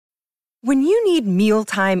When you need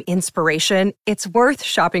mealtime inspiration, it's worth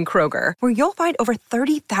shopping Kroger, where you'll find over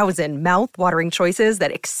 30,000 mouth-watering choices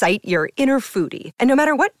that excite your inner foodie. And no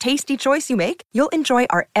matter what tasty choice you make, you'll enjoy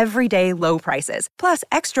our everyday low prices, plus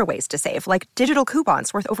extra ways to save, like digital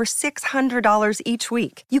coupons worth over $600 each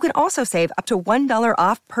week. You can also save up to $1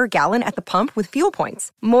 off per gallon at the pump with fuel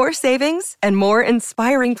points. More savings and more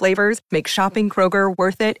inspiring flavors make shopping Kroger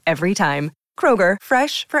worth it every time. Kroger,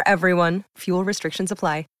 fresh for everyone. Fuel restrictions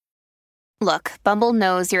apply. Look, Bumble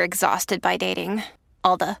knows you're exhausted by dating.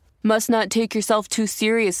 All the, must not take yourself too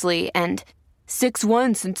seriously, and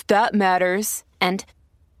 6'1" since that matters, and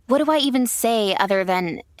what do I even say other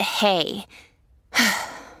than, hey?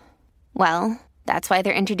 Well, that's why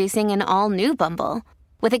they're introducing an all-new Bumble,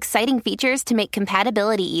 with exciting features to make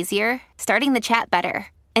compatibility easier, starting the chat better,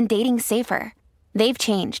 and dating safer. They've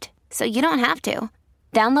changed, so you don't have to.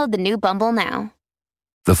 Download the new Bumble now.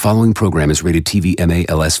 The following program is rated TV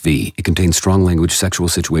MA-LSV. It contains strong language, sexual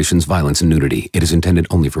situations, violence, and nudity. It is intended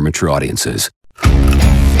only for mature audiences.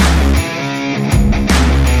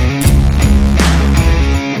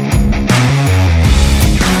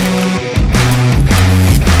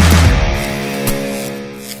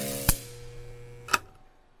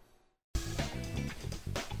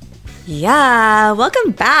 Yeah,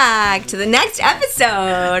 welcome back to the next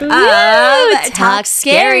episode of Talk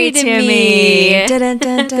Scary to Me.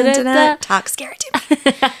 Talk Scary to Me.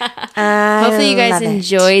 Hopefully you guys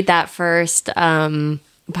enjoyed that first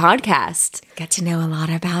podcast. Got to know a lot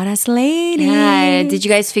about us ladies. Yeah, did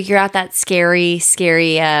you guys figure out that scary sound?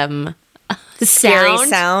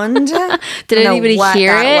 Did anybody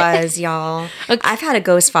hear it? That was, y'all. Okay. I've had a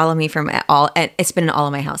ghost follow me from it's been in all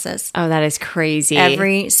of my houses. Oh, that is crazy.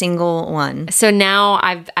 Every single one. So now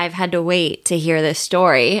I've had to wait to hear this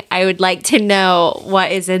story. I would like to know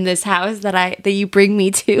what is in this house that you bring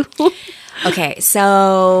me to. Okay,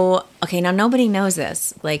 now nobody knows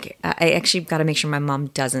this. Like, I actually got to make sure my mom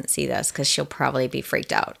doesn't see this because she'll probably be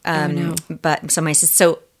freaked out. No. But so my sister,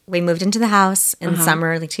 so we moved into the house in the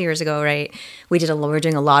summer, like 2 years ago, right? We were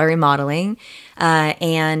doing a lot of remodeling,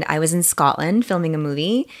 and I was in Scotland filming a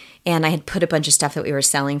movie, and I had put a bunch of stuff that we were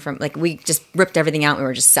selling from, like, we just ripped everything out and we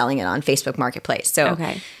were just selling it on Facebook Marketplace. So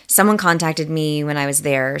someone contacted me when I was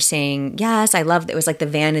there saying, yes, I loved it. It was like the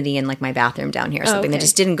vanity in like my bathroom down here or something that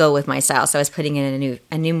just didn't go with my style. So I was putting in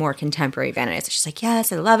a new, more contemporary vanity. So she's like,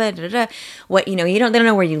 yes, I love it. Da, da, da. What, they don't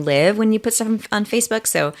know where you live when you put stuff on Facebook.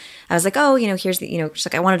 So I was like, oh, here's the, she's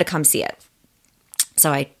like, I wanted to come see it.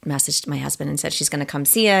 So I messaged my husband and said, she's going to come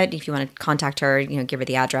see it. If you want to contact her, give her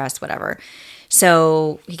the address, whatever.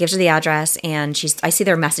 So he gives her the address, and I see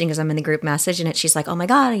their messaging because I'm in the group message, and she's like, oh my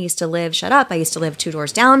God, I used to live 2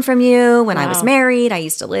 doors down from you when I was married. I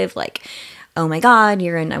used to live like, oh my God,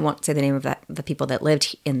 you're in, I won't say the name of the people that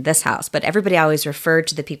lived in this house, but everybody always referred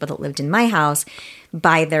to the people that lived in my house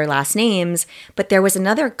by their last names. But there was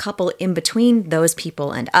another couple in between those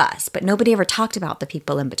people and us, but nobody ever talked about the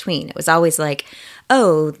people in between. It was always like,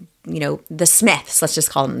 oh, the Smiths, let's just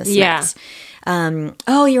call them the Smiths. Yeah.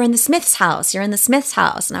 Oh, you're in the Smiths' house. You're in the Smiths'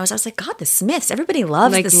 house. And I was like, God, the Smiths. Everybody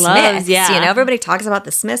loves the Smiths. Yeah. Everybody talks about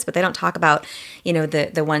the Smiths, but they don't talk about,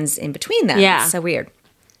 the ones in between them. Yeah. It's so weird.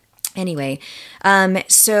 Anyway,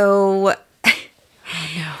 so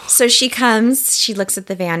she comes, she looks at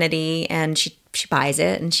the vanity, and she buys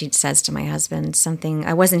it, and she says to my husband something.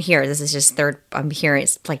 I wasn't here. This is just I'm hearing.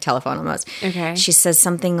 It's like telephone almost. Okay. She says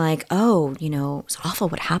something like, oh, it's awful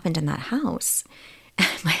what happened in that house.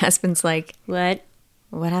 My husband's like, what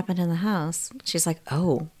happened in the house? She's like,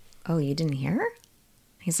 oh, you didn't hear?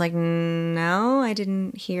 He's like, no, I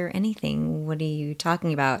didn't hear anything. What are you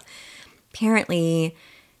talking about? Apparently,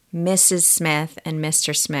 Mrs. Smith and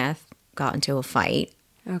Mr. Smith got into a fight.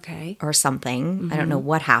 Okay. Or something. Mm-hmm. I don't know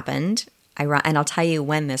what happened. And I'll tell you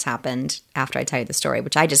when this happened after I tell you the story,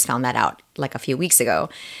 which I just found that out like a few weeks ago.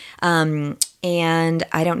 And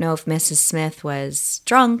I don't know if Mrs. Smith was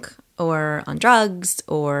drunk or on drugs,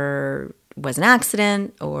 or was an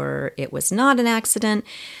accident, or it was not an accident,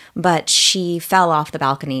 but she fell off the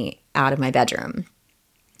balcony out of my bedroom.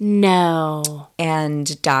 No.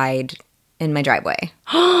 And died in my driveway.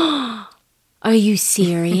 Are you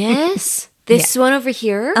serious? This one over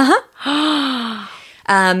here? Uh-huh.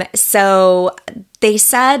 So they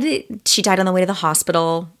said she died on the way to the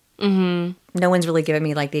hospital. Mm-hmm. No one's really given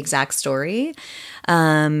me like the exact story.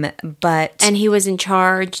 But and he wasn't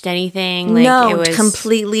charged anything? Like, no, it was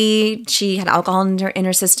completely. She had alcohol in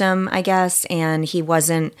her system, I guess, and he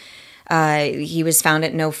wasn't. He was found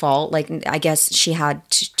at no fault. Like, I guess she had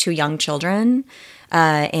two young children,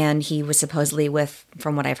 and he was supposedly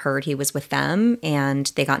from what I've heard, he was with them,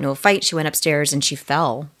 and they got into a fight. She went upstairs and she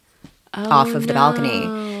fell off of the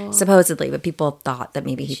balcony. supposedly, but people thought that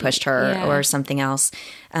maybe he pushed her or something else.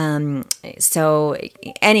 So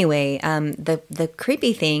anyway, the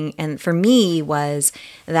creepy thing, and for me, was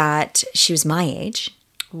that she was my age.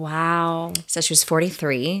 Wow. So she was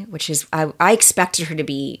 43, which is, I expected her to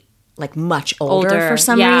be like much older for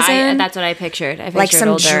some reason. That's what I pictured. Like some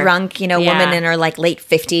older. drunk, woman in her like late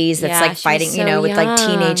 50s that's like she fighting, was so with like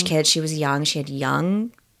young. teenage kids. She was young. She had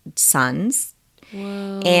young sons.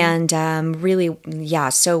 Whoa. And really,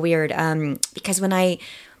 so weird. Because when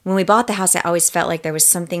we bought the house, I always felt like there was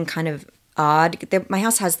something kind of odd. My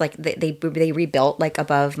house has like they rebuilt like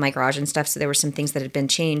above my garage and stuff, so there were some things that had been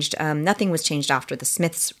changed. Nothing was changed after the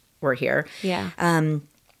Smiths were here. Yeah.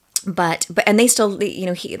 But and they still,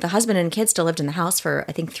 the husband and kids still lived in the house for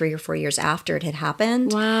I think 3 or 4 years after it had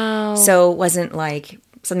happened. Wow. So it wasn't like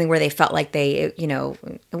something where they felt like it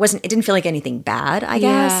didn't feel like anything bad, I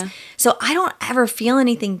guess. Yeah. So I don't ever feel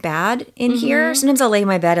anything bad in here. Sometimes I'll lay in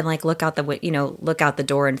my bed and like look out the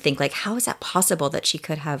door and think like, how is that possible that she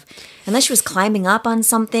could have, unless she was climbing up on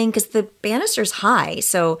something, because the banister's high.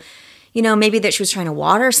 So, maybe that she was trying to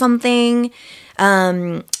water something.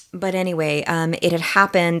 But anyway, it had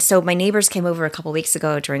happened. So my neighbors came over a couple weeks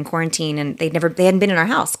ago during quarantine, and they hadn't been in our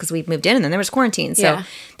house because we moved in, and then there was quarantine. So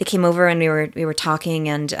they came over, and we were talking,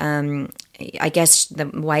 and I guess the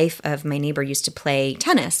wife of my neighbor used to play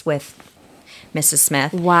tennis with Mrs.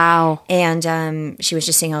 Smith. Wow. And she was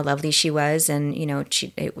just saying how lovely she was, and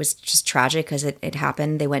it was just tragic because it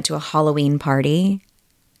happened. They went to a Halloween party.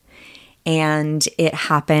 And it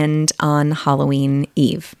happened on Halloween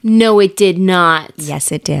Eve. No, it did not.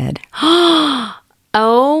 Yes, it did.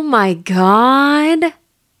 Oh my God.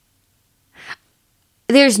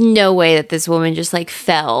 There's no way that this woman just like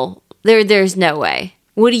fell. There's no way.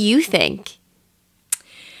 What do you think?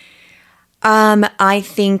 I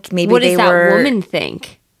think maybe what does that woman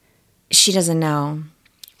think? She doesn't know.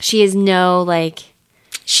 She has no like.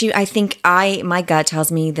 My gut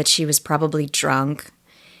tells me that she was probably drunk.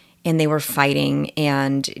 And they were fighting,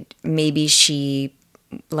 and maybe she,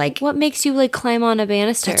 like... What makes you, like, climb on a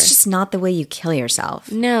banister? That's just not the way you kill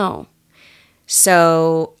yourself. No.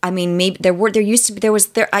 So, I mean, maybe you can see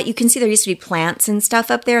there used to be plants and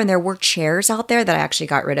stuff up there, and there were chairs out there that I actually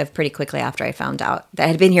got rid of pretty quickly after I found out that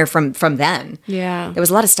had been here from then. Yeah. There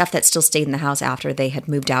was a lot of stuff that still stayed in the house after they had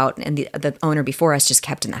moved out, and the owner before us just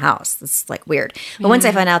kept in the house. It's, like, weird. But once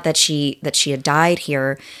I found out that she had died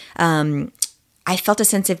here... I felt a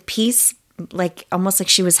sense of peace, like almost like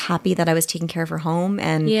she was happy that I was taking care of her home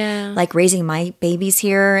and like raising my babies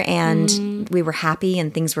here, and we were happy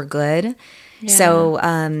and things were good. Yeah. So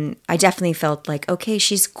I definitely felt like, okay,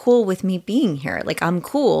 she's cool with me being here. Like, I'm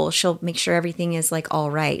cool. She'll make sure everything is like all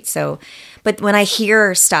right. So, but when I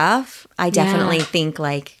hear stuff, I definitely think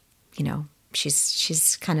like,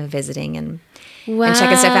 she's kind of visiting and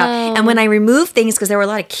checking stuff out. And when I removed things, because there were a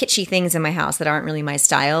lot of kitschy things in my house that aren't really my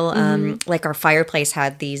style, like our fireplace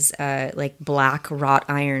had these like black wrought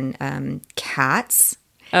iron cats.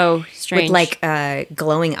 Oh, strange. With like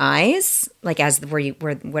glowing eyes, like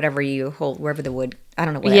whatever you hold, wherever the wood, I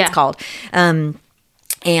don't know what it's called. And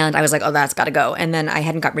I was like, oh, that's got to go. And then I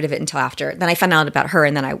hadn't got rid of it until after. Then I found out about her,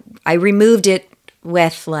 and then I removed it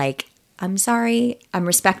with like, I'm sorry, I'm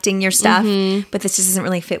respecting your stuff, but this just doesn't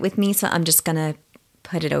really fit with me, so I'm just going to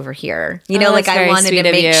put it over here. Like I wanted to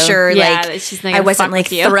make sure like I wasn't like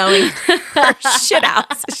throwing her shit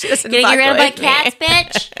out. So she doesn't Getting rid of my cats,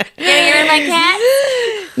 bitch. Getting rid of my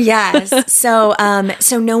cats. Yes. So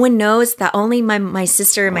no one knows that. Only my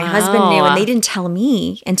sister and my husband knew, and they didn't tell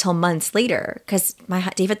me until months later because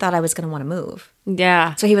David thought I was going to want to move.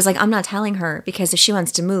 Yeah. So he was like, I'm not telling her because if she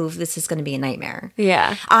wants to move, this is going to be a nightmare.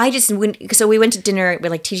 Yeah. So we went to dinner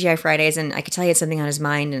with like TGI Fridays, and I could tell he had something on his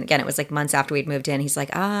mind. And again, it was like months after we'd moved in. He's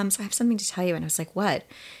like, so I have something to tell you. And I was like, what?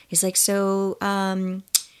 He's like, so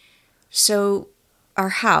our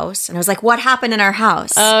house. And I was like, what happened in our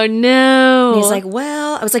house? Oh, no. And he's like,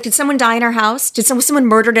 well, I was like, did someone die in our house? Did someone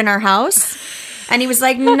murdered in our house? And he was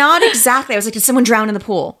like, not exactly. I was like, did someone drown in the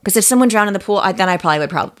pool? Because if someone drowned in the pool, then I probably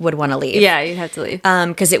would want to leave. Yeah, you'd have to leave.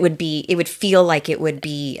 Because it would feel like it would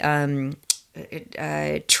be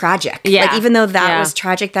tragic. Yeah. Like, even though that was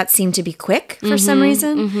tragic, that seemed to be quick for some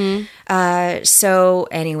reason. So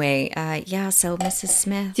anyway, so Mrs.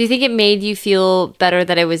 Smith. Do you think it made you feel better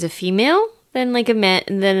that it was a female than like a man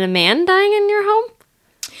dying in your home?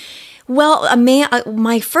 Well,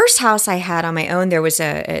 my first house I had on my own, there was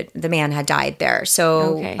the man had died there.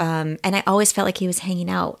 So, and I always felt like he was hanging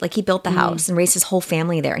out. Like, he built the house and raised his whole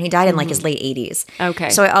family there. And he died in like his late 80s. Okay.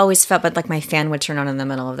 So I always felt, but like my fan would turn on in the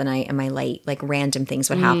middle of the night, and my light, like random things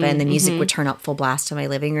would happen. The music would turn up full blast in my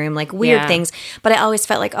living room, like weird things. But I always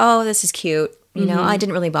felt like, oh, this is cute. You know, it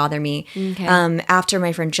didn't really bother me. After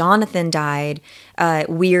my friend Jonathan died,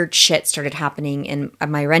 weird shit started happening in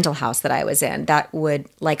my rental house that I was in. That would,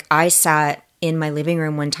 like, I sat in my living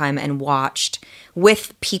room one time and watched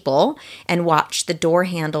with people and watched the door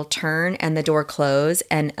handle turn and the door close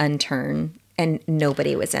and unturn, and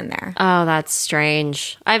nobody was in there. Oh, that's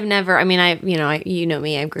strange. I've never, I mean, you know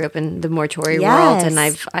me, I grew up in the mortuary world, and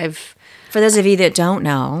I've For those of you that don't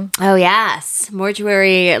know. Oh, yes.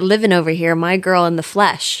 Mortuary living over here, my girl in the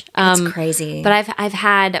flesh. That's crazy. But I've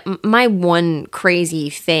had, my one crazy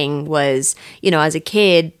thing was, you know, as a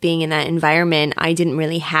kid being in that environment, I didn't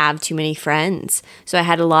really have too many friends. So I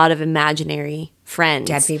had a lot of imaginary friends.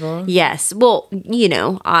 Dead people? Yes. Well, you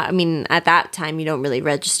know, I mean, at that time, you don't really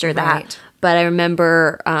register that. Right. But I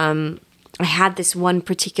remember I had this one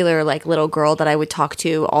particular, like, little girl that I would talk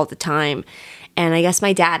to all the time. And I guess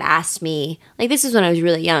my dad asked me, like, this is when I was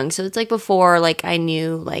really young. So it's like before, like, I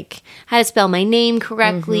knew, like, how to spell my name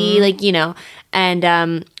correctly, like, you know.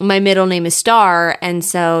 And my middle name is Star. And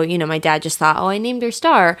so, you know, my dad just thought, oh, I named her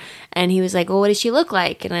Star. And he was like, well, what does she look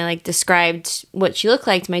like? And I, like, described what she looked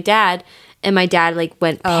like to my dad. And my dad, like,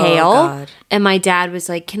 went pale. Oh, God. And my dad was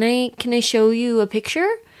like, can I show you a picture?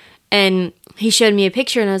 And he showed me a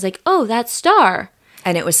picture. And I was like, oh, that's Star.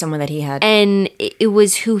 And it was someone that he had. And it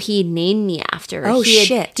was who he named me after. Oh,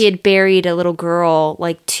 shit. He had buried a little girl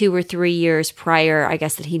like 2 or 3 years prior, I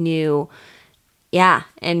guess, that he knew. Yeah.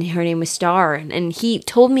 And her name was Star. And he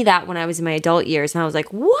told me that when I was in my adult years. And I was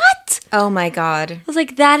like, what? Oh, my God. I was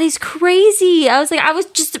like, that is crazy. I was like, I was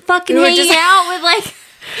just fucking hanging out with, like...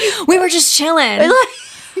 We were just chilling.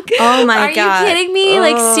 Oh my God. Are you kidding me?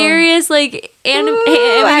 Like, serious, like,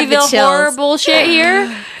 Amityville horror bullshit here?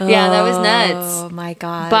 Yeah, that was nuts. Oh my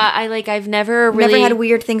God. But I've never really... Never had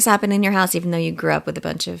weird things happen in your house, even though you grew up with a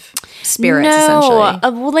bunch of spirits, essentially.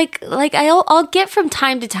 Well, like I'll get from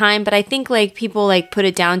time to time, but I think, like, people, like, put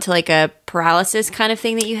it down to, like, a paralysis kind of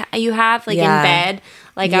thing that you have, like, in bed.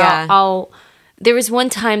 Like, I'll there was one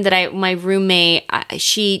time that my roommate,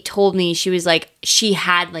 she told me, she was like, she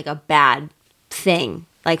had, like, a bad thing,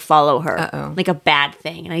 like, follow her, like a bad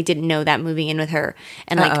thing. And I didn't know that moving in with her.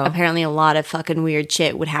 And, like, apparently a lot of fucking weird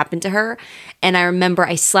shit would happen to her. And I remember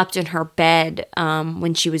I slept in her bed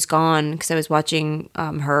when she was gone because I was watching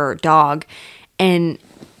her dog. And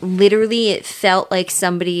literally it felt like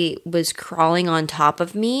somebody was crawling on top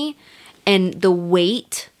of me. And the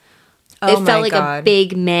weight, it felt like a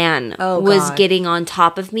big man was getting on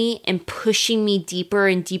top of me and pushing me deeper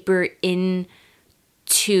and deeper in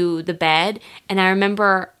to the bed. And I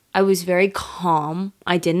remember I was very calm.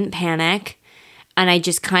 I didn't panic. And I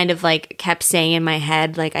just kind of, like, kept saying in my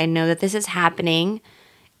head, like, I know that this is happening.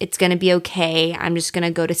 It's going to be okay. I'm just going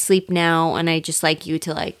to go to sleep now. And I just like you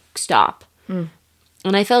to, like, stop. And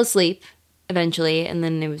I fell asleep eventually, and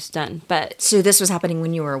then it was done. But so this was happening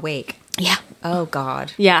when you were awake? Yeah. Oh,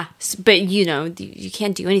 God. Yeah. But, you know, you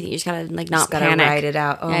can't do anything. You just gotta, like, not panic. Gotta ride it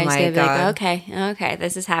out. Oh, yeah, my God. Be like, okay,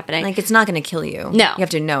 this is happening. Like, it's not going to kill you. No. You have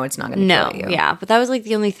to know it's not going to kill you. Yeah. But that was, like,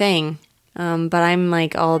 the only thing. But I'm,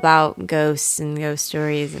 like, all about ghosts and ghost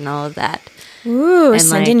stories and all of that. Ooh, and,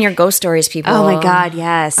 send like, in your ghost stories, people. Oh, my God,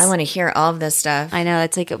 yes. I want to hear all of this stuff. I know.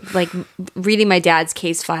 It's like reading my dad's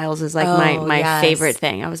case files is, like, my favorite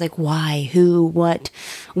thing. I was like, why? Who? What?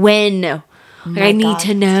 When? Like, I need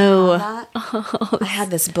to know. I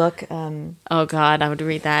had this book. Oh, God, I would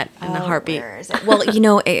read that in a heartbeat. Where is it? Well, you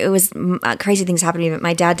know, it was crazy things happening.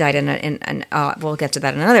 My dad died in we'll get to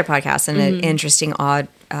that in another podcast, in an interesting, odd,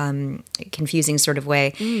 confusing sort of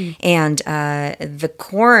way. And the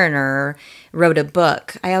coroner wrote a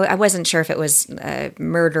book. I wasn't sure if it was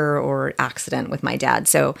murder or accident with my dad.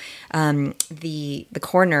 So the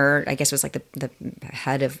coroner, I guess, was like the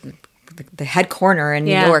head of the head coroner in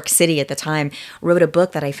New York City at the time, wrote a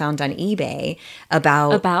book that I found on eBay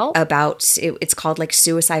about it's called, like,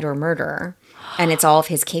 Suicide or Murder. And it's all of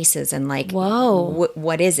his cases and, like, whoa,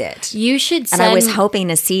 what is it? You should send, and I was hoping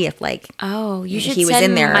to see if, like, he was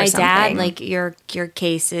in there my or something. Dad, like, your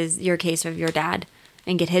case of your dad,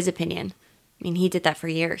 and get his opinion. I mean, he did that for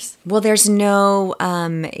years. Well, there's no,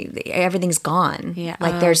 everything's gone. Yeah.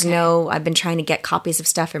 Like, there's no, I've been trying to get copies of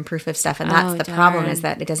stuff and proof of stuff, and that's the problem, is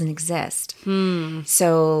that it doesn't exist.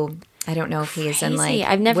 So I don't know if he is in, like,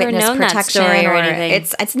 I've never witness known that protection story or anything.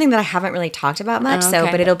 It's something that I haven't really talked about much. So,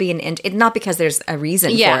 but it'll be it, not because there's a reason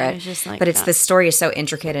for it, it's just like but it's the story is so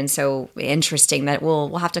intricate and so interesting that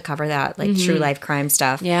we'll have to cover that, like, true life crime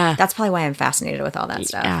stuff. Yeah, that's probably why I'm fascinated with all that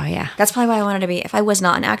stuff. Oh yeah, that's probably why I wanted to be. If I was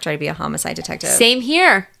not an actor, I'd be a homicide detective. Same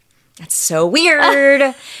here. That's so weird.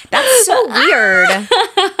 That's so weird.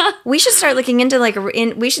 We should start looking into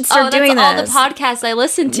we should start doing this. All the podcasts I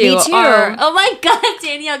listen to. Me too. Oh my God,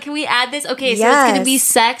 Danielle, can we add this? Okay, so it's going to be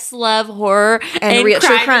sex, love, horror, and real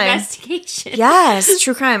true crime investigation. Yes,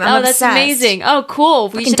 true crime. I'm obsessed. That's amazing. Oh, cool.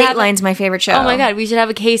 We should Dateline's my favorite show. Oh my God, we should have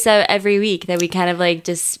a case every week that we kind of like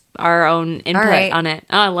just our own input on it.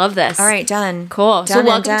 Oh, I love this. All right, done. Cool. Done so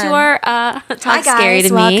welcome to our Talk Scary to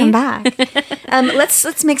Me. Welcome back.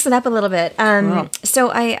 Let's mix it up a little bit. So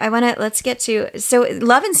I want to let's get to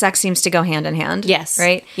love and sex seems to go hand in hand. Yes.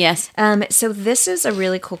 Right. Yes. So this is a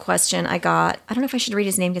really cool question I got. I don't know if I should read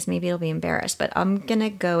his name because maybe he'll be embarrassed, but I'm gonna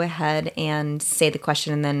go ahead and say the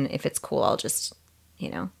question, and then if it's cool, I'll just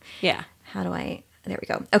Yeah. How do I? There we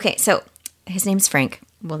go. Okay. So his name's Frank.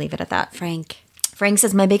 We'll leave it at that. Frank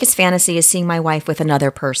says, my biggest fantasy is seeing my wife with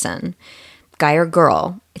another person, guy or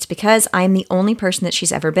girl. It's because I'm the only person that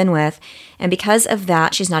she's ever been with, and because of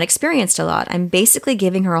that, she's not experienced a lot. I'm basically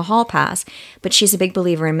giving her a hall pass, but she's a big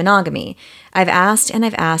believer in monogamy. I've asked, and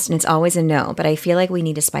it's always a no, but I feel like we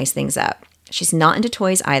need to spice things up. She's not into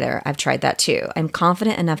toys either. I've tried that too. I'm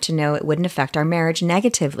confident enough to know it wouldn't affect our marriage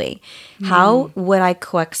negatively. How would I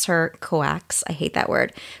coax her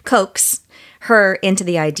into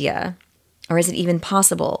the idea? Or is it even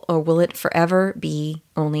possible? Or will it forever be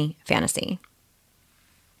only fantasy?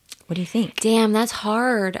 What do you think? Damn, that's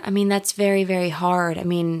hard. I mean, that's very, very hard. I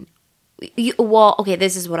mean, okay,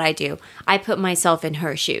 this is what I do. I put myself in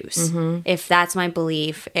her shoes. Mm-hmm. If that's my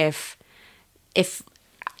belief, if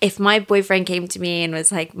my boyfriend came to me and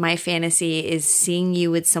was like, my fantasy is seeing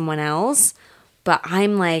you with someone else, but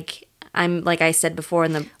I'm like I said before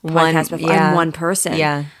in the podcast before, I'm one person.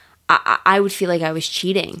 Yeah. I would feel like I was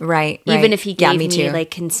cheating. Right. Even if he gave me like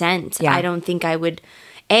consent. Yeah. I don't think I would,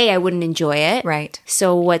 I wouldn't enjoy it. Right.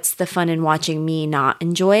 So what's the fun in watching me not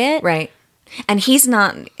enjoy it? Right. And he's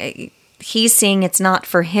saying it's not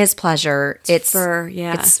for his pleasure. It kind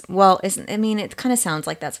of sounds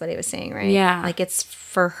like that's what he was saying, right? Yeah. Like it's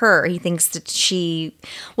for her. He thinks that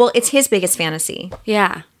it's his biggest fantasy.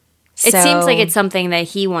 Yeah. It seems like it's something that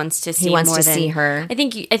he wants to see. He wants to see her. I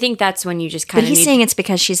think that's when you just kind of. But he's saying it's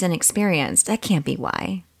because she's inexperienced. That can't be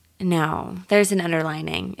why. No, there's an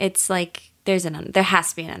underlining. It's like there has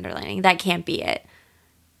to be an underlining. That can't be it.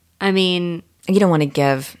 I mean, you don't want to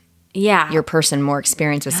give your person more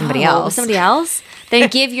experience with somebody else. With somebody else, then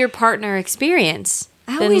give your partner experience.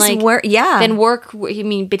 Then work. I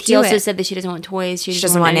mean, but he also said that she doesn't want toys. She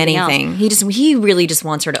doesn't want anything. He really just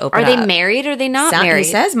wants her to open up. Are they married or are they not married?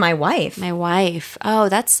 He says, my wife. My wife. Oh,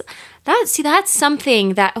 that's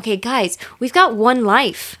something that, okay, guys, we've got one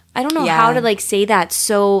life. I don't know how to say that.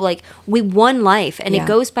 So we one life and it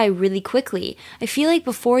goes by really quickly. I feel like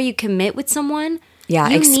before you commit with someone,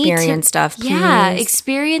 experience stuff. Please. Yeah,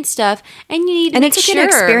 experience stuff. And you need to make sure. And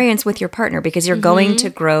it's an experience with your partner because you're going to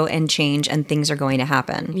grow and change and things are going to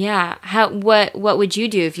happen. Yeah. What would you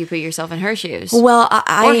do if you put yourself in her shoes? Well,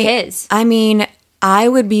 or his? I mean, I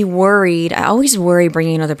would be worried. I always worry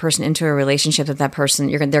bringing another person into a relationship that person,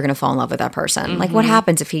 they're going to fall in love with that person. Mm-hmm. Like what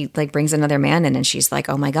happens if he brings another man in and she's like,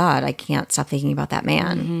 oh my God, I can't stop thinking about that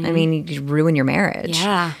man. Mm-hmm. I mean, you ruin your marriage.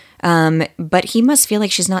 Yeah. But he must feel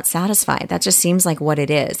like she's not satisfied. That just seems like what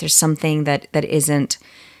it is. There's something that isn't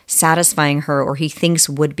satisfying her or he thinks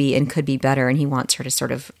would be and could be better. And he wants her to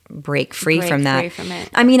sort of break free from that.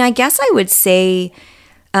 I mean, I guess I would say,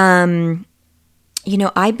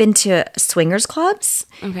 I've been to swingers clubs.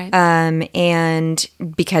 Okay. And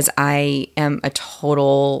because I am a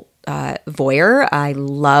total voyeur,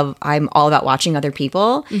 I'm all about watching other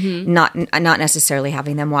people, not necessarily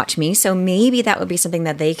having them watch me. So maybe that would be something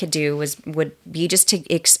that they could do would be just to,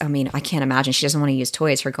 I mean, I can't imagine she doesn't want to use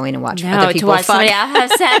toys for going to watch other people fuck. Somebody else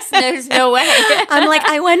have sex. There's no way. I'm like,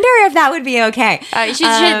 I wonder if that would be okay.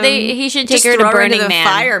 He should take her to Burning Man.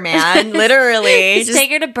 Fire Man, literally. just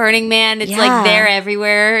take her to Burning Man. It's like they're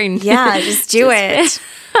everywhere. And just do it.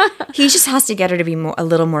 He just has to get her to be a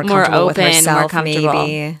little more comfortable with herself,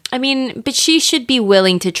 maybe. I mean, but she should be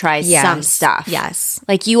willing to try some stuff. Yes.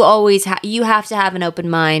 Like you always you have to have an open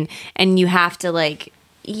mind and you have to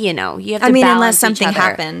you have to unless something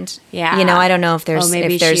happened. Yeah. I don't know if there's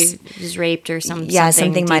maybe she was raped or something. Yeah,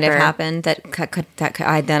 something might have happened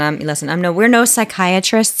we're no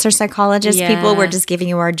psychiatrists or psychologists people. We're just giving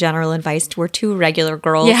you our general advice. We're two regular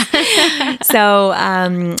girls. Yeah. So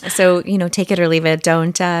take it or leave it.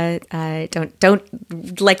 Don't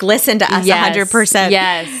listen to us 100%.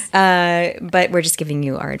 Yes. But we're just giving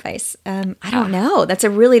you our advice. I don't know. That's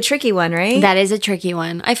a really tricky one, right? That is a tricky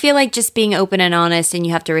one. I feel like just being open and honest, and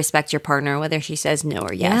you have to respect your partner, whether she says no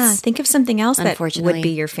or yes. Yeah, think of something else that would be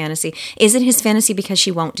your fantasy. Is it his fantasy because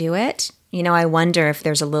she won't do it? I wonder if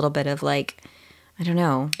there's a little bit of like, I don't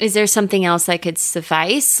know. Is there something else that could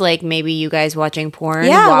suffice? Like maybe you guys watching porn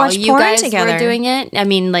Yeah, while watch you porn guys together. were doing it? I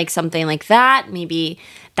mean, like something like that. Maybe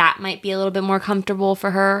that might be a little bit more comfortable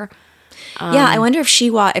for her. Yeah, I wonder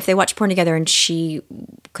if they watch porn together and she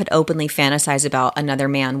could openly fantasize about another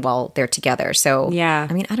man while they're together. So, Yeah.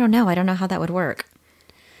 I mean, I don't know. I don't know how that would work.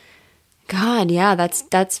 God, yeah,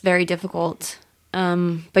 that's very difficult.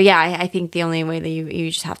 But yeah, I think the only way that you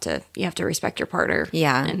just have to respect your partner.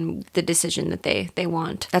 Yeah. And the decision that they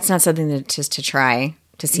want. That's not something to try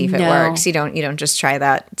to see if it No. works. You don't just try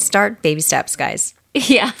that. Start baby steps, guys.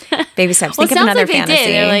 Yeah. Baby steps. Well, Think it of sounds another like they fantasy.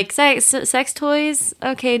 did. They're like sex toys.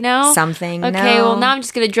 Okay, no. Something, Okay, no. well now I'm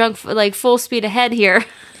just gonna like full speed ahead here.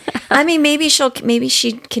 I mean, maybe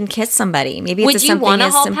she can kiss somebody. Maybe Would it's you something want a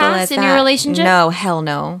as hall simple pass as in that. your relationship? No, hell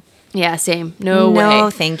no. Yeah, same. No way. No,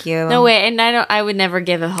 thank you. No way. And I would never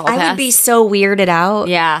give a hall pass. I would be so weirded out.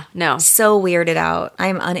 Yeah. No. So weirded out.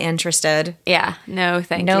 I'm uninterested. Yeah. No.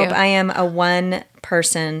 Thank Nope, you. I am a one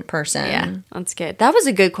person. Yeah, that's good. That was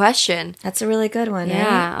a good question. That's a really good one. Yeah.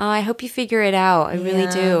 Right? Oh, I hope you figure it out. I really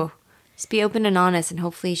Yeah. do. Just be open and honest, and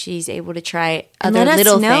hopefully she's able to try And other let us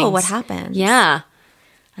little know things. what happens. Yeah.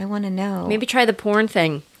 I want to know. Maybe try the porn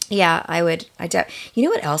thing. Yeah, I would. You know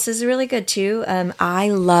what else is really good too? I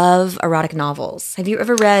love erotic novels. Have you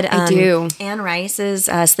ever read? I do. Anne Rice's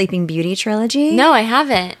Sleeping Beauty trilogy. No, I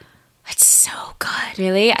haven't. It's so good.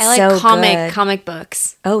 Really? I like So good. comic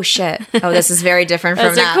books. Oh shit! Oh, this is very different from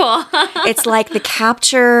Those are that. cool. It's like the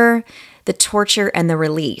capture, the torture, and the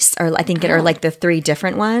release. Or I think it are like the three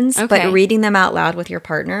different ones. Okay. But reading them out loud with your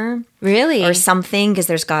partner Really? or something, because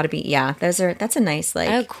there's got to be. Yeah, that's a nice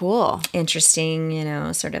Oh, cool.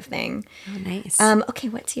 interesting sort of thing. Oh, nice. Okay,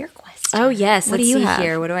 what's your question? Oh, yes. What Let's do you see have?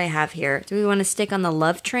 here. What do I have here? Do we want to stick on the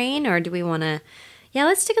love train or do we want to... Yeah,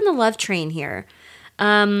 let's stick on the love train here.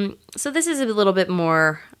 So this is a little bit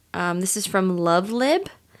more... this is from LoveLib.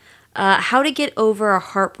 How to get over a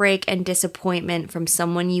heartbreak and disappointment from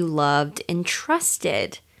someone you loved and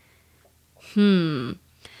trusted.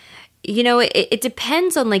 It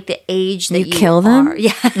depends on like the age that you kill them? are.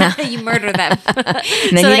 Yeah, you murder them. Then so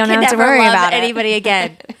you they don't can have to never worry love about it. anybody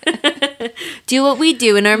again. Do what we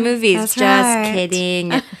do in our movies. That's Just right.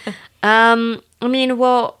 kidding.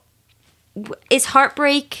 Is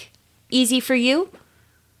heartbreak easy for you?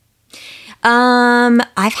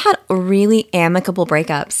 I've had really amicable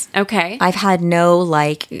breakups. Okay. I've had no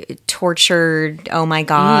like tortured, oh my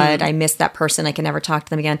God, I missed that person. I can never talk to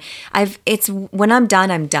them again. It's when I'm done,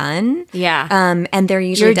 I'm done. Yeah. And they're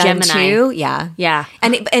usually You're done Gemini. too. Yeah. Yeah.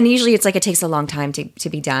 And usually it's like it takes a long time to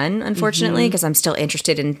be done, unfortunately, because I'm still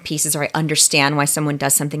interested in pieces or I understand why someone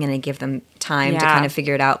does something and I give them time to Yeah. kind of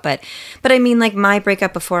figure it out. But I mean, like my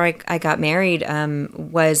breakup before I got married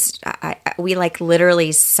was we like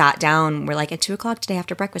literally sat down. We're like at 2:00 today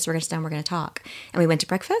after breakfast, we're going to sit down, we're going to talk. And we went to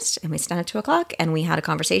breakfast and we sat down at 2:00 and we had a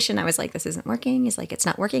conversation. I was like, this isn't working. He's like, it's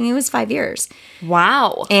not working. It was 5 years.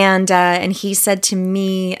 Wow. And he said to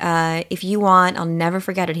me, if you want, I'll never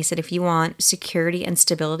forget it. He said, if you want security and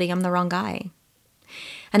stability, I'm the wrong guy.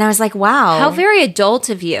 And I was like, wow. How very adult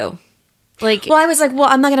of you. Like, Well, I was like, well,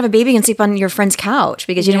 I'm not going to have a baby and sleep on your friend's couch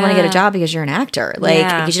because you didn't want to get a Yeah. job because you're an actor. Like,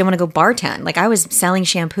 Yeah. because you didn't want to go bartend. Like, I was selling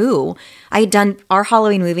shampoo. I had done our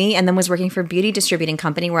Halloween movie and then was working for a beauty distributing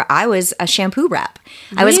company where I was a shampoo rep.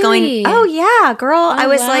 I was Really? going, oh, yeah, girl. I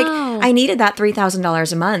was wow. like, I needed that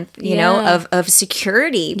 $3,000 a month, you know, Yeah. of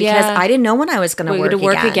security because Yeah. I didn't know when I was going Well, to to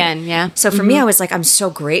work again, yeah. So for me, I was like, I'm so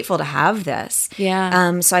grateful to have this.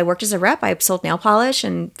 Yeah. So I worked as a rep. I sold nail polish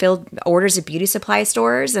and filled orders at beauty supply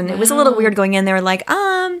stores. And it was a little weird going in there like,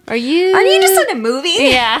 are you just in a movie?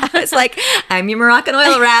 Yeah. I was like, I'm your Moroccan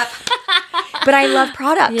oil rep. But I love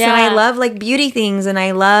products and I Yeah. love like beauty things. And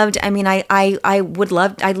I loved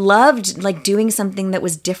I loved like doing something that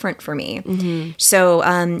was different for me. Mm-hmm. So,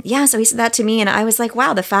 so he said that to me and I was like,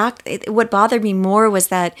 wow, what bothered me more was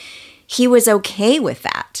that he was okay with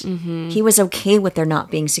that. Mm-hmm. He was okay with there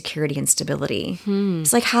not being security and stability.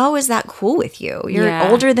 It's like, how is that cool with you? You're Yeah.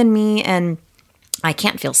 older than me and I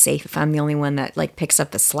can't feel safe if I'm the only one that like picks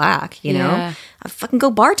up the slack, you know? Yeah. I fucking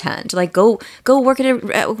go bartend. Like go work at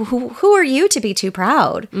a who are you to be too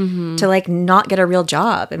proud to like not get a real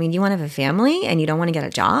job? I mean, you want to have a family and you don't want to get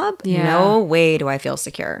a job? Yeah. No way do I feel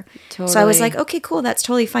secure. So I was Totally. like, okay, cool, that's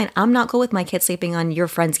totally fine. I'm not cool with my kid sleeping on your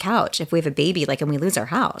friend's couch if we have a baby like and we lose our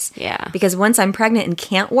house. Yeah. Because once I'm pregnant and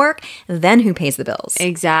can't work, then who pays the bills?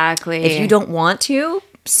 Exactly. If you don't want to,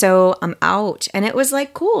 so I'm out. And it was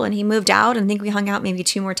like cool. And he moved out and I think we hung out maybe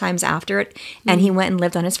 2 more times after it. And he went and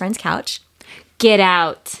lived on his friend's couch. Get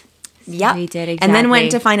out. Yep. He did, exactly. And then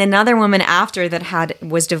went to find another woman after that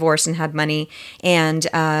was divorced and had money, and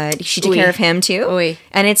she took care of him too.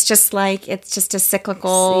 And it's just a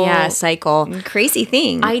cyclical, cycle, crazy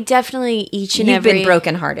thing. I definitely You've been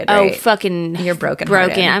brokenhearted, right? Oh, fucking, you're broken.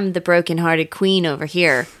 I'm the brokenhearted queen over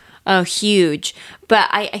here. Oh, huge. But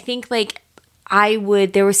I think like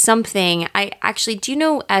there was something. Do you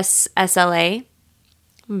know SLA?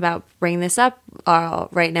 I'm about to bring this up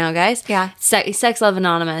right now, guys. Yeah. Sex Love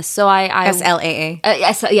Anonymous. So I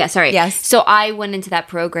SLAA. Sorry. Yes. So I went into that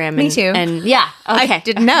program. Me too. And yeah. Okay. I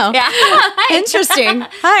didn't know. Yeah. Interesting.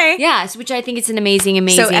 Hi. Yes, which I think it's an amazing.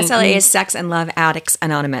 So SLA is Sex and Love Addicts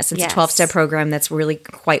Anonymous. It's a 12-step program that's really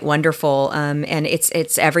quite wonderful. And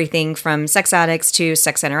it's everything from sex addicts to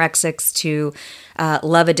sex anorexics to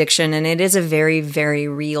love addiction. And it is a very, very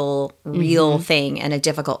real thing and a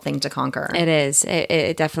difficult thing to conquer. It is.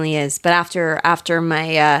 It definitely is. But after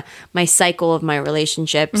my my cycle of my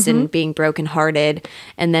relationships and being brokenhearted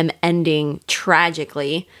and them ending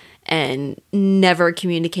tragically and never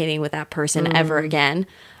communicating with that person ever again,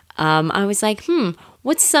 I was like,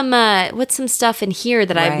 what's some stuff in here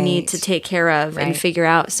that I need to take care of and figure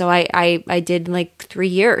out? So I did like 3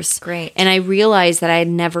 years. Great. And I realized that I had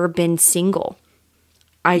never been single.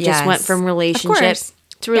 I just went from relationship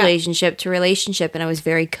to relationship to relationship, and I was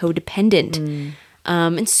very codependent.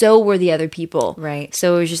 And so were the other people. Right.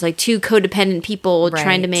 So it was just like two codependent people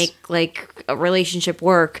trying to make like a relationship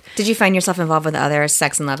work. Did you find yourself involved with other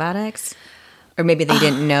sex and love addicts? Or maybe they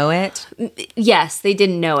didn't know it? Yes, they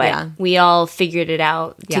didn't know it. Yeah. We all figured it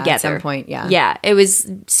out together. At some point, yeah. Yeah, it was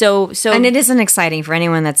so... And it isn't exciting for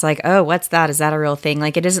anyone that's like, oh, what's that? Is that a real thing?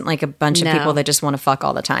 Like, it isn't like a bunch of people that just want to fuck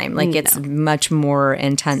all the time. Like, it's much more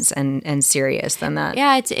intense and serious than that.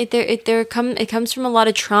 Yeah, it comes from a lot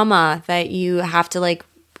of trauma that you have to, like,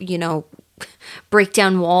 you know, break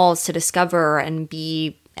down walls to discover and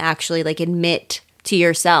be actually, like, admit to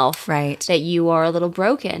yourself that you are a little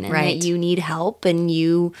broken and that you need help and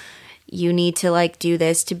you need to like do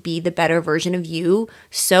this to be the better version of you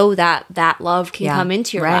so that love can come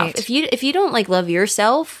into your life. If you don't like love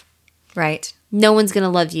yourself, no one's gonna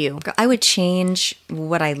love you. I would change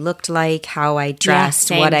what I looked like, how I dressed,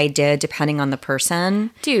 what I did, depending on the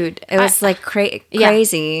person. Dude, it was like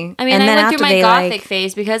crazy. I mean, I went through my gothic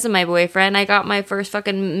phase because of my boyfriend. I got my first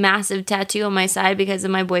fucking massive tattoo on my side because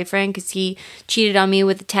of my boyfriend because he cheated on me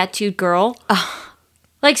with a tattooed girl.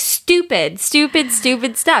 Like stupid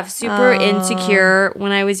stuff. Super insecure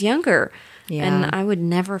when I was younger. Yeah. And I would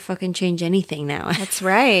never fucking change anything now. That's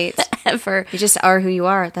right. Ever. You just are who you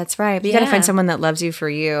are. That's right. But you got to find someone that loves you for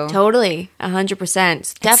you. Totally.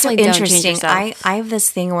 100%. Definitely don't change yourself. I have this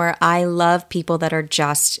thing where I love people that are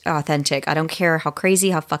just authentic. I don't care how crazy,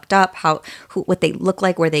 how fucked up, what they look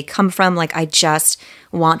like, where they come from. Like, I just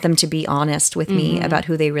want them to be honest with me about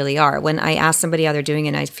who they really are. When I ask somebody how they're doing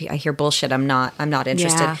and I hear bullshit, I'm not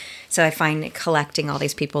interested. Yeah. So I find collecting all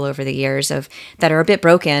these people over the years that are a bit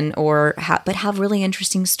broken or but have really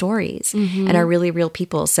interesting stories and are really real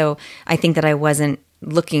people. So I think that I wasn't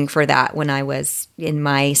looking for that when I was in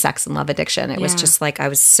my sex and love addiction. It was just like I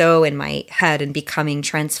was so in my head and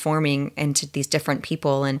transforming into these different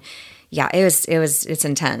people. And it's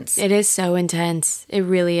intense. It is so intense. It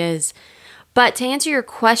really is. But to answer your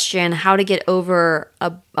question, how to get over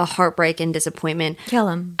a heartbreak and disappointment. Kill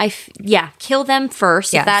them. Kill them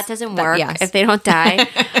first. Yes, if that doesn't work, if they don't die,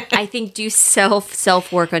 I think do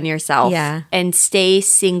self work on yourself. Yeah. And stay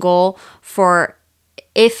single for,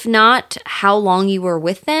 if not how long you were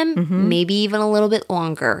with them, maybe even a little bit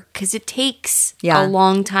longer. Because it takes a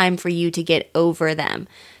long time for you to get over them.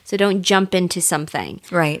 So don't jump into something.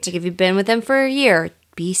 Right. Like if you've been with them for a year,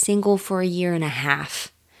 be single for a year and a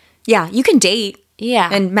half. Yeah, you can date. Yeah.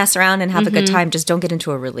 And mess around and have a good time. Just don't get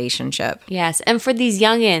into a relationship. Yes. And for these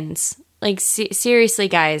youngins, like seriously,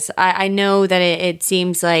 guys, I know that it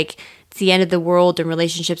seems like it's the end of the world and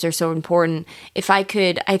relationships are so important. I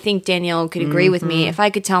think Danielle could agree with me. If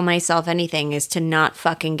I could tell myself anything is to not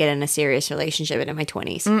fucking get in a serious relationship in my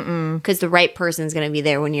 20s. Because the right person is going to be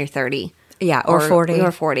there when you're 30. Yeah, or 40.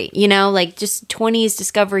 Or 40. You know, like just 20s,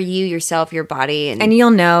 discover you, yourself, your body. And you'll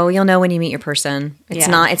know when you meet your person. It's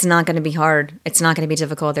not going to be hard. It's not going to be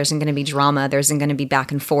difficult. There isn't going to be drama. There isn't going to be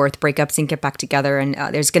back and forth, breakups and get back together. And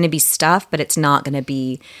there's going to be stuff, but it's not going to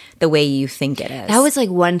be the way you think it is. That was like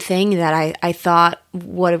one thing that I thought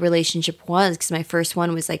what a relationship was, because my first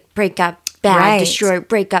one was like break up, bad, destroy,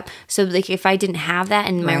 break up. So like if I didn't have that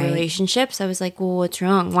in my relationships, I was like, well, what's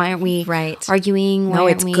wrong? Why aren't we arguing? Why no,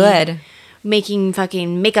 it's good. making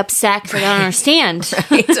fucking makeup sex. Like, I don't understand.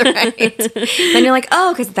 Right. Then you're like,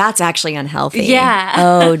 oh, because that's actually unhealthy. Yeah.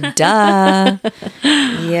 Oh, duh.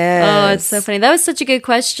 Yes. Oh, it's so funny. That was such a good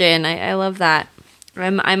question. I love that.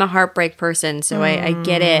 I'm a heartbreak person, so I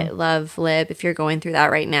get it. Love, Lib, if you're going through that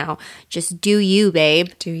right now, just do you, babe.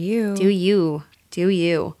 Do you. Do you. Do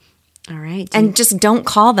you. All right. And just don't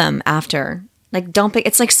call them after. Like, don't pick.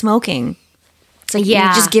 It's like smoking. It's like, you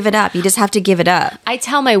just give it up. You just have to give it up. I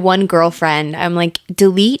tell my one girlfriend, I'm like,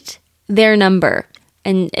 delete their number.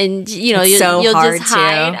 And you know, you'll just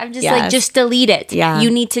hide. I'm just like, just delete it. Yeah. You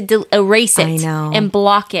need to erase it. I know. And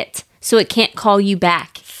block it so it can't call you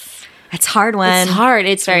back. It's hard one. It's hard.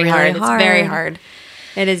 It's very really hard. It's very hard.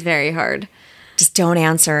 It is very hard. Just don't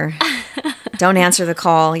answer. Don't answer the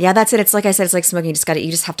call. Yeah, that's it. It's like I said, it's like smoking.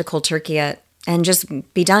 You just have to cold turkey it and just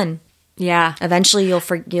be done. Yeah. Eventually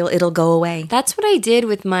it'll go away. That's what I did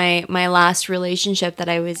with my last relationship that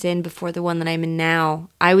I was in before the one that I'm in now.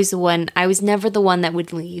 I was never the one that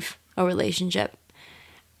would leave a relationship.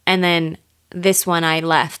 And then this one I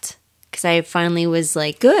left. Because I finally was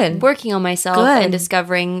like working on myself and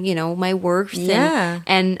discovering, you know, my worth. Yeah.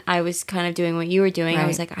 And I was kind of doing what you were doing. Right. I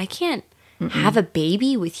was like, I can't have a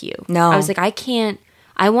baby with you. No. I was like,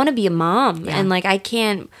 I want to be a mom. Yeah. And like, I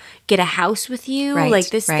can't get a house with you. Right. Like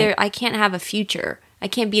this, I can't have a future. I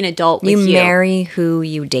can't be an adult with you. You marry who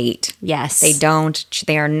you date. Yes.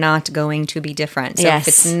 They are not going to be different. So if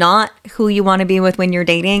it's not who you want to be with when you're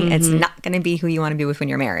dating, it's not going to be who you want to be with when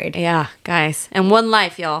you're married. Yeah, guys. And one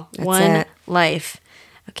life, y'all. That's one it. life.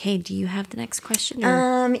 Okay, do you have the next question?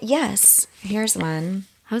 Yes. Here's one.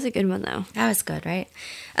 That was a good one, though. That was good, right?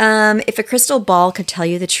 If a crystal ball could tell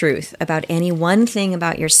you the truth about any one thing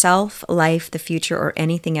about yourself, life, the future, or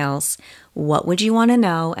anything else, what would you want to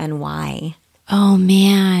know and why? Oh,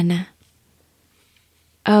 man.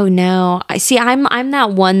 Oh, no. I see. I'm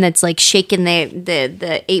that one that's like shaking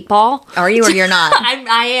the 8 ball. Are you or you're not?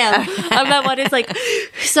 I am. I'm that one who's like,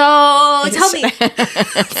 so tell me.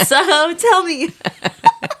 So tell me.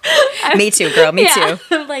 Me too, girl. Me too.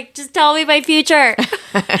 I'm like, just tell me my future.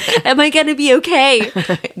 Am I going to be okay?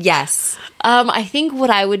 Yes. I think what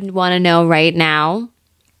I would want to know right now,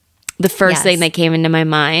 the first thing that came into my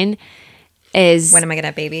mind is, when am I going to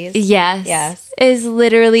have babies? Yes. Is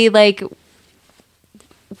literally like,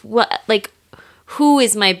 what, like, who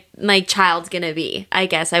is my child going to be? I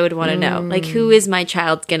guess I would want to know. Like, who is my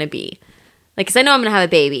child going to be? Like, because I know I'm going to have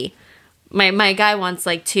a baby. My guy wants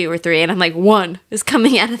like 2 or 3, and I'm like, 1 is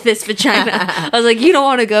coming out of this vagina. I was like, you don't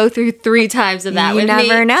want to go through 3 times of that with me. You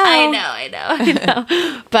never know. I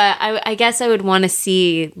know. But I guess I would want to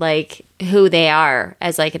see like who they are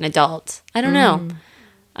as like an adult. I don't know.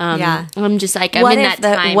 Yeah. I'm just like, I'm in that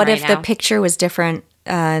time What right if now. the picture was different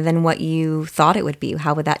than what you thought it would be?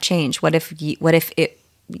 How would that change? What if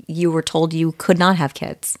you were told you could not have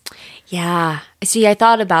kids? Yeah. See, I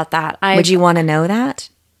thought about that. Would you want to know that?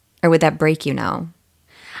 Or would that break you now?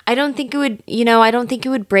 I don't think it would, I don't think it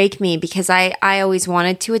would break me because I always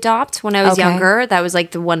wanted to adopt when I was younger. That was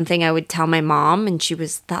like the one thing I would tell my mom, and she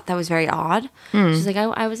thought that was very odd. She's like,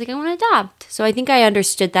 I was like, I want to adopt. So I think I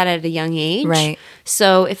understood that at a young age. Right.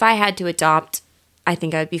 So if I had to adopt, I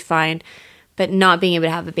think I would be fine. But not being able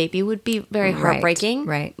to have a baby would be very heartbreaking.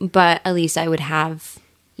 Right. But at least I would have,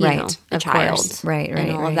 a of child. Course. Right.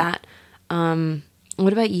 And all of that.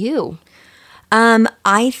 What about you?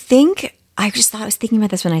 I think I was thinking about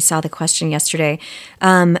this when I saw the question yesterday.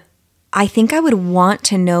 I think I would want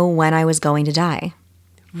to know when I was going to die.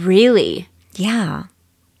 Really? Yeah.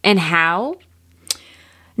 And how?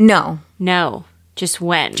 No. Just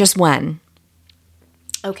when. Just when.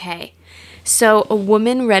 Okay. So a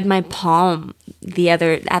woman read my palm at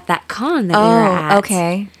that con that we were at. Oh,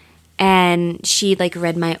 okay. And she like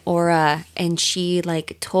read my aura, and she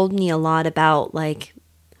like told me a lot about like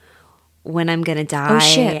when I'm gonna die. Oh,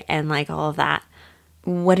 shit. And like all of that.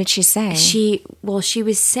 What did she say? She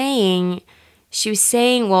was saying,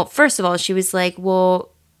 well, first of all, she was like, well,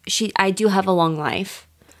 I do have a long life.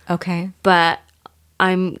 Okay. But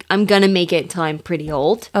I'm gonna make it until I'm pretty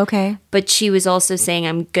old. Okay. But she was also saying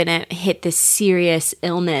I'm gonna hit this serious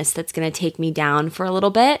illness that's gonna take me down for a little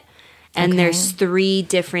bit. And there's 3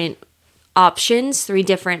 different options, 3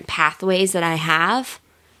 different pathways that I have,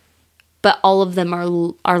 but all of them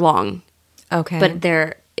are long. Okay.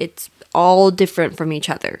 But it's all different from each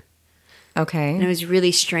other. Okay. And it was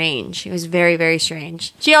really strange. It was very, very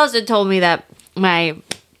strange. She also told me that my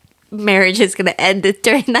marriage is going to end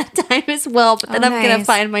during that time as well, but then I'm going to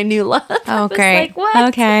find my new love. Oh, great. Like, what?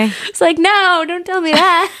 Okay. It's like, no, don't tell me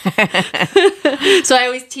that. So I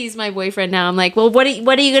always tease my boyfriend now. I'm like, well, what are you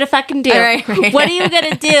going to fucking do? Right. What are you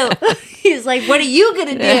going to do? He's like, what are you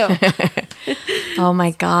going to do? Oh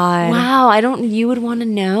my God. Wow. You would want to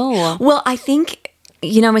know. Well, I think,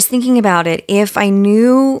 I was thinking about it. If I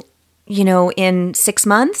knew, in 6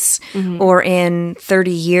 months or in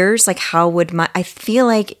 30 years, like I feel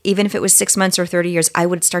like even if it was 6 months or 30 years, I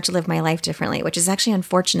would start to live my life differently, which is actually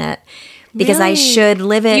unfortunate. Because really? I should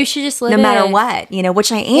live it. You should just live no matter it. what,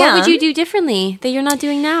 which I am. What would you do differently that you're not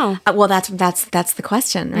doing now? Well, that's the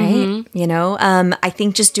question, right? I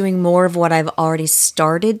think just doing more of what I've already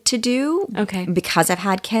started to do. Okay. Because I've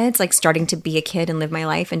had kids, like starting to be a kid and live my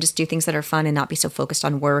life and just do things that are fun and not be so focused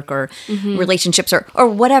on work or relationships or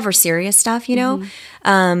whatever serious stuff,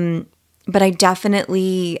 But I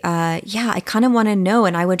definitely, I kind of want to know,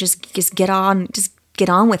 and I would just get on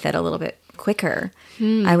with it a little bit quicker.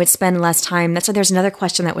 I would spend less time. That's why there's another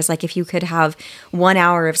question that was like, if you could have 1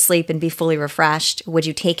 hour of sleep and be fully refreshed, would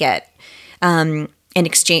you take it? In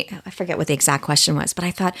exchange, I forget what the exact question was, but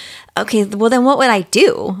I thought, okay, well then what would I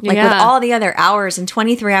do? Like with all the other hours and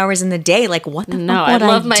 23 hours in the day, like what the fuck would I do? I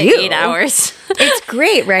love my 8 hours. It's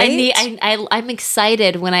great, right? I'm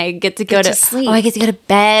excited when I get to go to sleep. Oh, I get to go to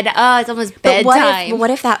bed. Oh, it's almost bedtime. But what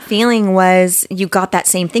if that feeling was you got that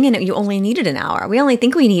same thing and you only needed an hour? We only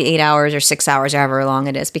think we need 8 hours or 6 hours, however long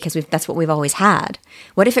it is, because that's what we've always had.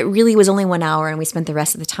 What if it really was only 1 hour and we spent the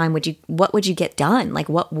rest of the time? What would you get done? Like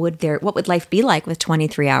what would life be like with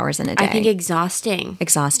 23 hours in a day? I think exhausting.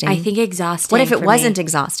 I think exhausting. What if it wasn't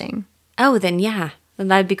exhausting? Oh, then then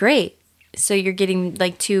that'd be great. So you're getting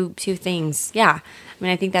like two things. Yeah. I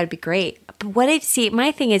mean, I think that'd be great. But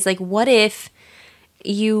my thing is like, what if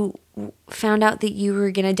you found out that you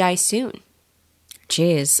were going to die soon?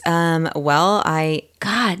 Jeez. I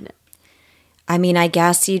mean, I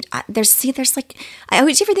guess there's like,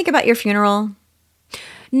 did you ever think about your funeral?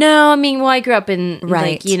 No, I mean, I grew up in,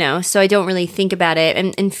 right. So I don't really think about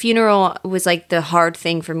it. And funeral was like the hard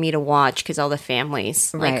thing for me to watch because all the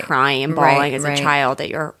families like crying and bawling as a child at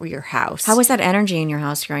your house. How was that energy in your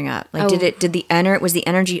house growing up? Like, was the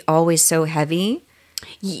energy always so heavy?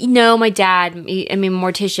 No, my dad,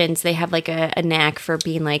 morticians, they have like a knack for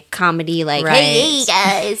being like comedy, like, hey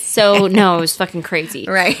guys. So no, it was fucking crazy.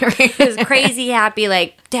 Right. It was crazy happy,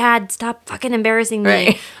 like, Dad, stop fucking embarrassing me.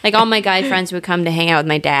 Right. Like all my guy friends would come to hang out with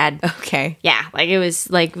my dad. Okay. Yeah, like it was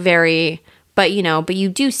like very, but you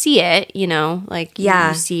do see it, like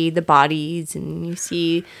you see the bodies and you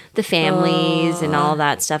see the families and all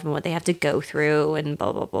that stuff and what they have to go through and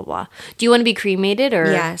blah, blah, blah, blah. Do you want to be cremated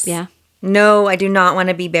or? Yes. Yeah. No, I do not want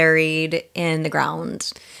to be buried in the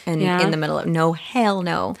ground and in the middle of no, hell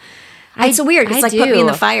no. It's so weird. It's like, put me in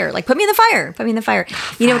the fire. Like, put me in the fire. Put me in the fire.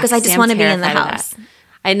 Because I just want to be in the house.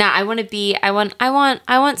 I want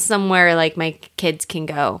somewhere like my kids can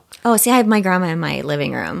go. Oh, see, I have my grandma in my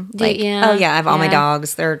living room. Like, I have all my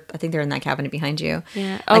dogs. I think they're in that cabinet behind you.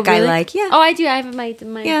 Yeah. Oh, really? Oh, I do. I have my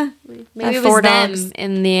yeah. Maybe it was them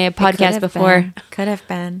in the podcast before. Could have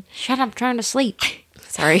been. Shut up, I'm trying to sleep.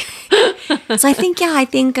 Sorry. So I think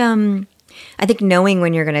knowing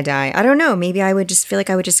when you're going to die, I don't know, maybe I would just feel like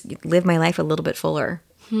I would just live my life a little bit fuller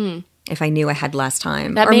if I knew I had less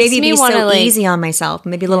time. That or makes maybe me be so like, easy on myself,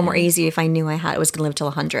 maybe a little more easy if I knew I was going to live till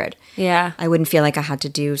 100. Yeah. I wouldn't feel like I had to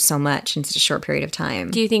do so much in such a short period of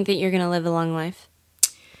time. Do you think that you're going to live a long life?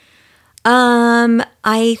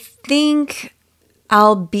 I think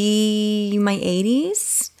I'll be my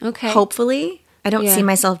 80s. Okay. Hopefully. I don't see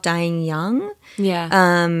myself dying young.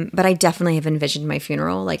 Yeah. But I definitely have envisioned my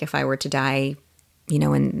funeral. Like if I were to die,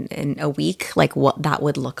 in a week, like what that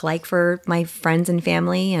would look like for my friends and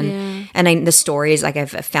family. And the stories, like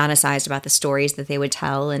I've fantasized about the stories that they would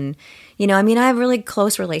tell. And, I have really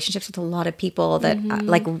close relationships with a lot of people that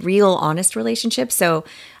like real honest relationships. So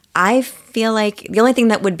I feel like the only thing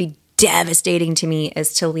that would be devastating to me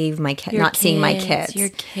is to leave my kid, not seeing my kids. Your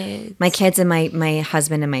kids. My kids and my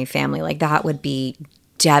husband and my family. Like that would be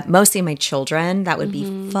mostly my children. That would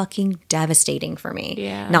be fucking devastating for me.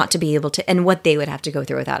 Yeah. Not to be able to, and what they would have to go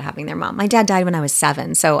through without having their mom. My dad died when I was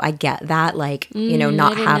 7, so I get that. Like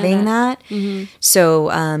not having that. So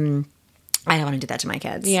I don't want to do that to my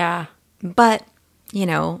kids. Yeah. But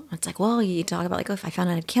it's like, well, you talk about like, if I found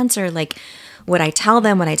out I had cancer, like, would I tell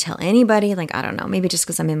them? Would I tell anybody? Like, I don't know. Maybe just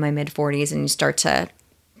because I'm in my mid-40s and you start to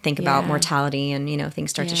think about mortality and,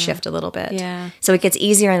 things start to shift a little bit. Yeah. So it gets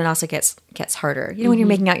easier and it also gets harder. When you're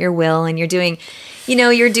making out your will and you're doing,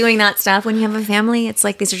 you're doing that stuff when you have a family, it's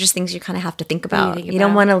like these are just things you kind of have to think about. You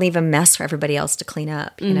don't want to leave a mess for everybody else to clean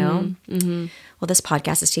up, Well, this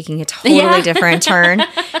podcast is taking a totally different turn.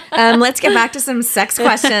 Let's get back to some sex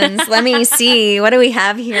questions. Let me see. What do we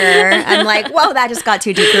have here? I'm like, whoa, that just got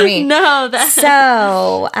too deep for me.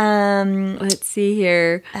 So, let's see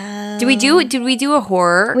here. Did we do a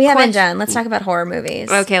horror? We haven't done. Let's talk about horror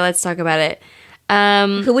movies. Okay, let's talk about it.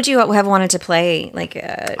 Who would you have wanted to play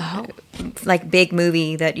like big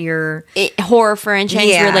movie that you're horror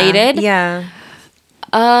franchise related? Yeah.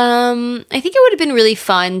 I think it would have been really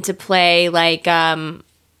fun to play like in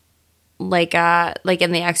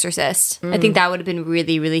The Exorcist. I think that would have been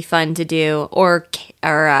really, really fun to do, or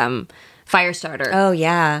Firestarter. Oh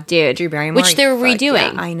yeah, dude, Drew Barrymore, which they're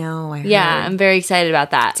redoing. Yeah, I know. I heard. Yeah, I'm very excited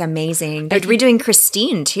about that. It's amazing. They're redoing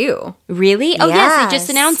Christine too. Really? Oh yes, they just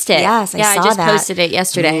announced it. Yes, I saw just that. Posted it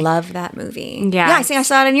yesterday. Love that movie. Yeah, I think I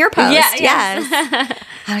saw it in your post. Yeah, yes.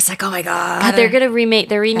 I was like, oh my god, they're gonna remake.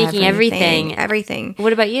 They're remaking everything. Everything.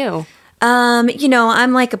 What about you?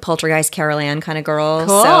 I'm like a Poltergeist, Carol Ann kind of girl.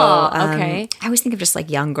 Cool. So, okay. I always think of just like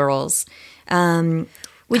young girls.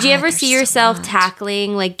 Would you ever see yourself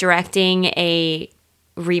tackling, like directing a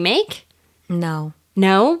remake? No.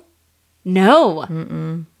 No?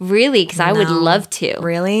 Mm-mm. Really? Because I would love to.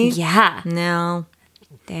 Really? Yeah. No.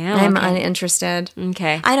 Damn. I'm uninterested.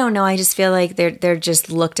 Okay. I don't know. I just feel like they're just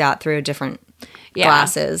looked at through different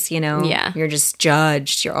glasses, Yeah. You're just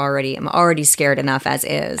judged. I'm already scared enough as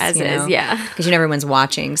is. Yeah. Because everyone's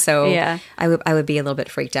watching. So yeah. I would be a little bit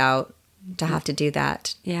freaked out to have to do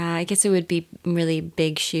that. Yeah, I guess it would be really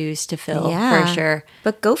big shoes to fill for sure.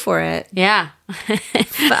 But go for it. Yeah. But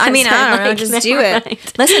I mean, I don't know, just do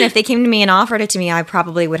it. Listen, if they came to me and offered it to me, I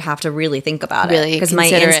probably would have to really think about it. Because my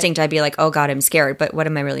instinct, I'd be like, oh God, I'm scared. But what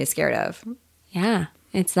am I really scared of? Yeah.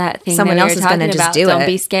 It's that thing someone that else is going to just do Don't it.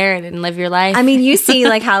 be scared and live your life. I mean, you see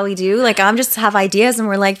like how we do. Like I'm just have ideas and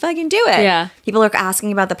we're like, fucking do it. Yeah. People are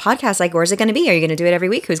asking about the podcast. Like, where's it going to be? Are you going to do it every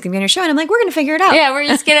week? Who's going to be on your show? And I'm like, we're going to figure it out. Yeah, we're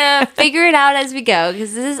just going to figure it out as we go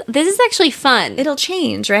because this is actually fun. It'll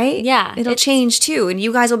change, right? Yeah. It'll change too. And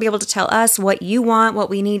you guys will be able to tell us what you want, what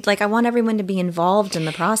we need. Like I want everyone to be involved in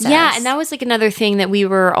the process. Yeah. And that was like another thing that we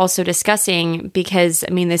were also discussing because,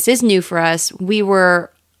 I mean, this is new for us. We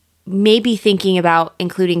were maybe thinking about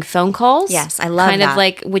including phone calls. Yes, I love kind that. of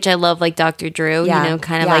like, which I love, like Dr. Drew,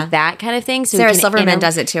 kind of like that kind of thing. So Sarah Silverman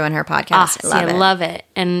does it too in her podcast. I love it.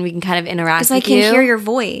 And we can kind of interact with you. Because I can hear your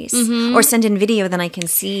voice or send in video, then I can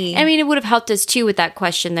see. I mean, it would have helped us too with that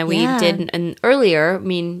question that we did earlier. I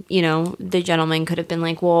mean, the gentleman could have been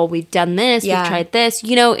like, well, we've done this, we've tried this.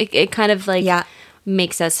 It kind of like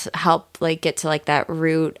makes us help like get to like that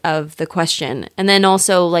root of the question. And then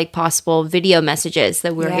also like possible video messages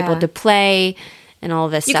that we're able to play and all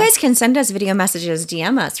this stuff. You guys can send us video messages,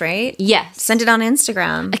 DM us, right? Yes. Send it on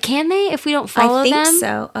Instagram. Can they if we don't follow them? I think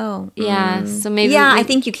so. Oh. Yeah. So maybe I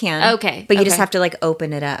think you can. Okay. But you just have to like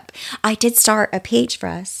open it up. I did start a page for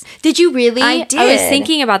us. Did you really? I did. I was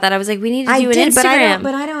thinking about that. I was like, we need to do an Instagram.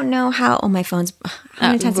 But I don't know how. Oh, my phone's. How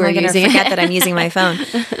many times am I going to forget that I'm using my phone?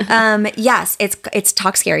 Yes, it's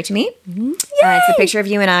Talk Scary to Me. It's a picture of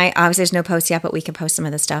you and I. Obviously, there's no post yet, but we can post some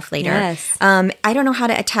of the stuff later. Yes. I don't know how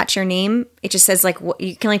to attach your name. It just says like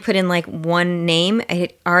you can like put in like one name. I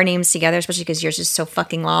hit our names together, especially because yours is so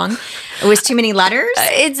fucking long. It was too many letters.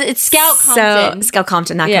 It's Scout Compton. So Scout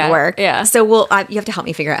Compton, that could work. Yeah. So you have to help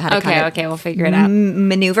me figure out how to Okay, we'll figure it out.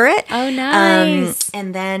 Maneuver it. Oh, nice.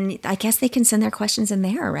 And then I guess they can send their questions in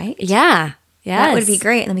there, right? Yeah. Yeah. That would be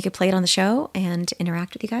great. And then we could play it on the show and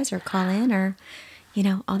interact with you guys or call in or,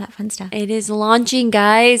 all that fun stuff. It is launching,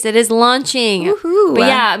 guys. It is launching. Woohoo. But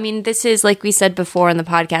yeah, I mean, this is like we said before in the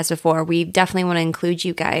podcast before, we definitely want to include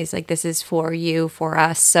you guys. Like this is for you, for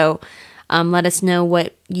us. So let us know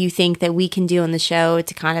what you think that we can do on the show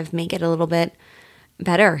to kind of make it a little bit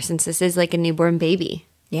better since this is like a newborn baby.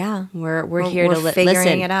 Yeah. We're here to listen. We're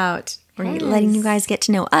figuring it out. We're letting you guys get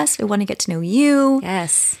to know us. We want to get to know you.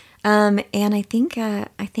 Yes. And I think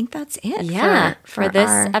that's it. Yeah, for this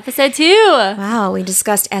our episode 2. Wow, we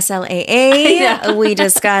discussed SLAA. We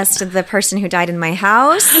discussed the person who died in my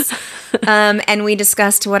house, and we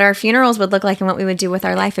discussed what our funerals would look like and what we would do with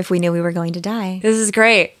our life if we knew we were going to die. This is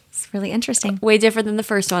great. It's really interesting. Way different than the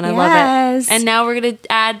first one. I love it. And now we're going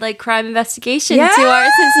to add like crime investigation to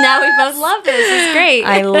our, since now we both love this. It's great.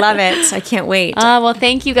 I love it. I can't wait. Well,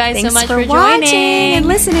 thank you guys Thanks so much for joining and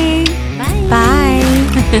listening. Bye. Bye.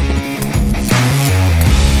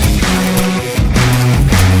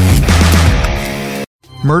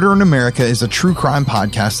 Murder in America is a true crime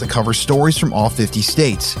podcast that covers stories from all 50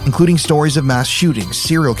 states, including stories of mass shootings,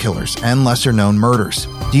 serial killers, and lesser-known murders.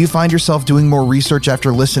 Do you find yourself doing more research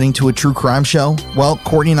after listening to a true crime show? Well,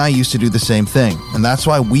 Courtney and I used to do the same thing, and that's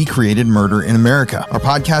why we created Murder in America. Our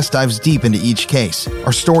podcast dives deep into each case.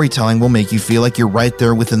 Our storytelling will make you feel like you're right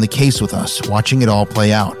there within the case with us, watching it all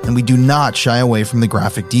play out, and we do not shy away from the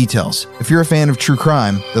graphic details. If you're a fan of true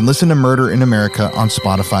crime, then listen to Murder in America on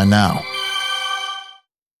Spotify now.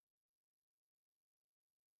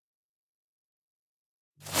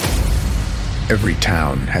 Every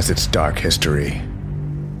town has its dark history.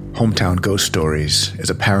 Hometown Ghost Stories is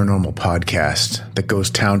a paranormal podcast that goes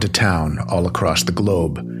town to town all across the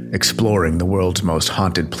globe, exploring the world's most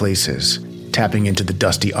haunted places, tapping into the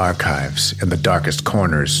dusty archives and the darkest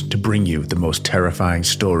corners to bring you the most terrifying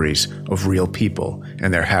stories of real people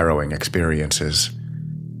and their harrowing experiences.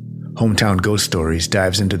 Hometown Ghost Stories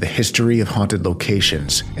dives into the history of haunted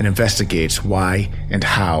locations and investigates why and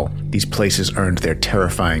how these places earned their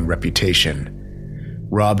terrifying reputation.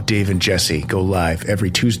 Rob, Dave, and Jesse go live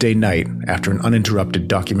every Tuesday night after an uninterrupted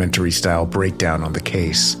documentary-style breakdown on the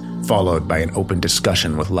case, followed by an open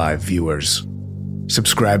discussion with live viewers.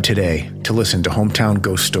 Subscribe today to listen to Hometown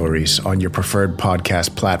Ghost Stories on your preferred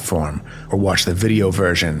podcast platform, or watch the video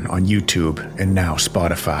version on YouTube and now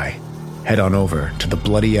Spotify. Head on over to the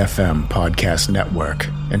Bloody FM podcast network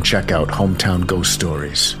and check out Hometown Ghost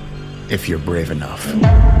Stories, if you're brave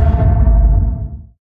enough.